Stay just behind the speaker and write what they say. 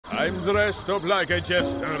I'm dressed up like a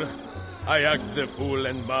jester. I act the fool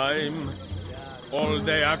and mime. All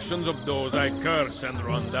the actions of those I curse and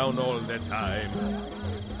run down all the time.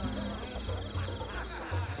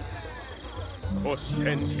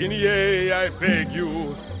 Ostentinier, I beg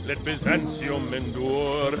you, let Byzantium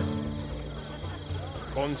endure.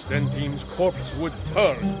 Constantine's corpse would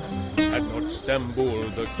turn, had not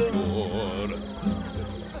Stamboul the cure.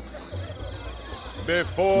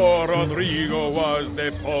 Before Rodrigo was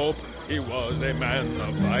the Pope, he was a man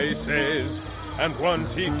of vices, and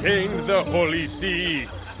once he gained the Holy See,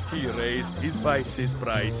 he raised his vices'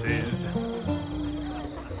 prices.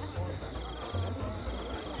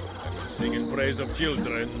 I will sing in praise of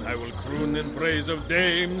children, I will croon in praise of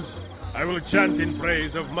dames, I will chant in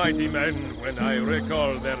praise of mighty men when I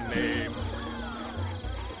recall their names.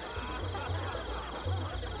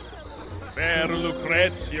 Fair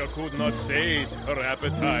Lucrezia could not sate her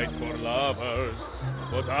appetite for lovers,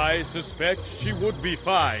 but I suspect she would be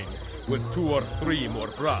fine with 2 or 3 more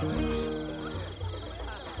brothers.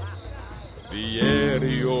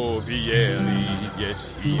 Vieri, oh Vieri,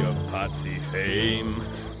 yes, he of Pazzi fame,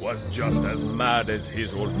 was just as mad as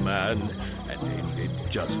his old man, and ended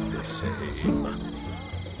just the same.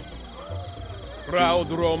 Proud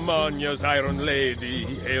Romagna's iron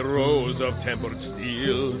lady, a rose of tempered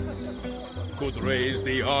steel, could raise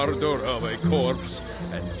the ardor of a corpse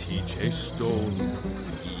and teach a stone to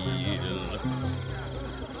feel.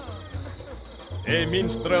 A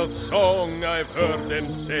minstrel's song, I've heard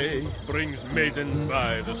them say, brings maidens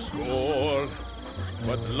by the score.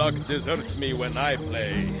 But luck deserts me when I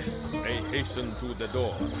play, they hasten to the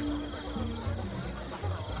door.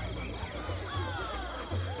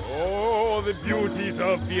 Oh, the beauties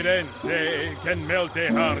of Firenze can melt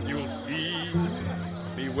a heart, you'll see.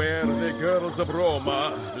 Beware the girls of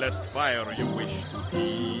Roma, lest fire you wish to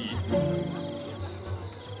be.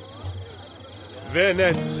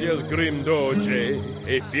 Venezia's grim doge,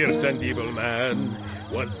 a fierce and evil man,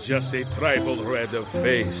 was just a trifle red of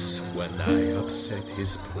face when I upset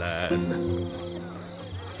his plan.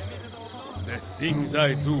 The things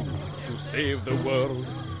I do to save the world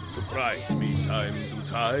surprise me time to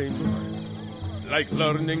time, like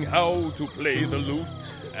learning how to play the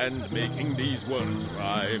lute and making these words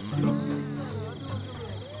rhyme.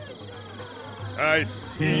 I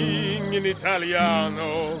sing in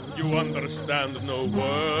Italiano, you understand no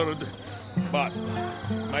word, but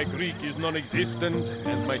my Greek is non-existent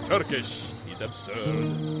and my Turkish is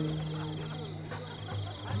absurd.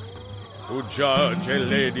 To judge a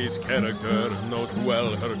lady's character, note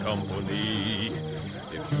well her company.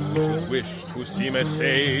 If you should wish to seem a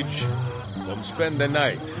sage, come spend the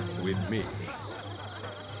night with me.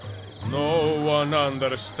 No one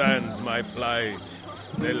understands my plight,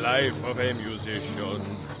 the life of a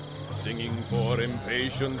musician, singing for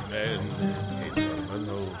impatient men, a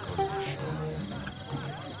terminal condition.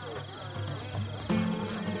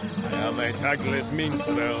 I am a tactless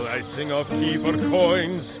minstrel, I sing off key for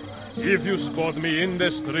coins. If you spot me in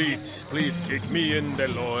the street, please kick me in the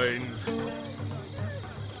loins.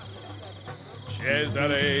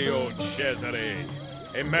 Cesare, oh Cesare,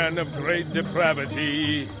 a man of great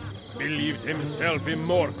depravity, believed himself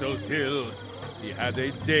immortal till he had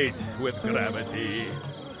a date with gravity.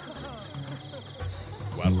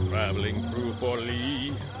 While traveling through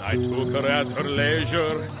Forlì, I took her at her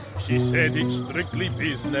leisure. She said it's strictly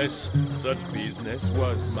business, such business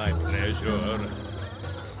was my pleasure.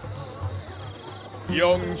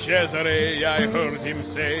 Young Cesare, I heard him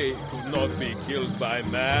say, could not be killed by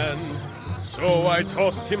man. So I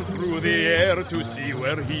tossed him through the air to see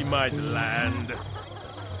where he might land.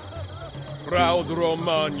 Proud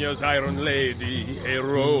Romagna's iron lady, a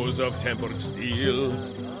rose of tempered steel,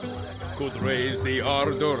 could raise the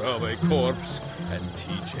ardor of a corpse and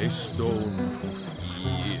teach a stone to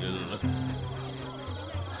feel.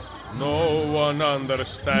 No one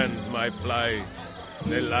understands my plight,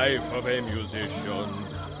 the life of a musician,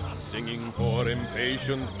 singing for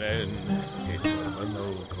impatient men, a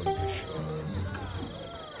terminal condition.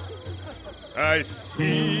 I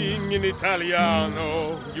sing in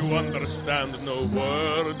Italiano, you understand no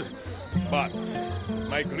word, but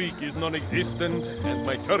my Greek is non-existent and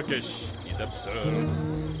my Turkish is absurd.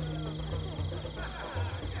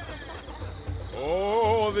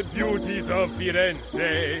 Oh, the beauties of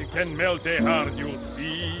Firenze can melt a heart, you'll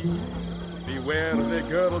see. Beware the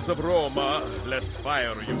girls of Roma, lest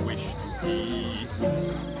fire you wish to be.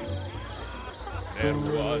 There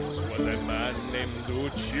once was a man named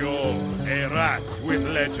Duccio, a rat with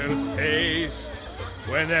lecher's taste.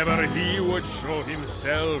 Whenever he would show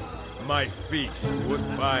himself, my feast would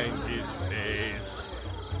find his face.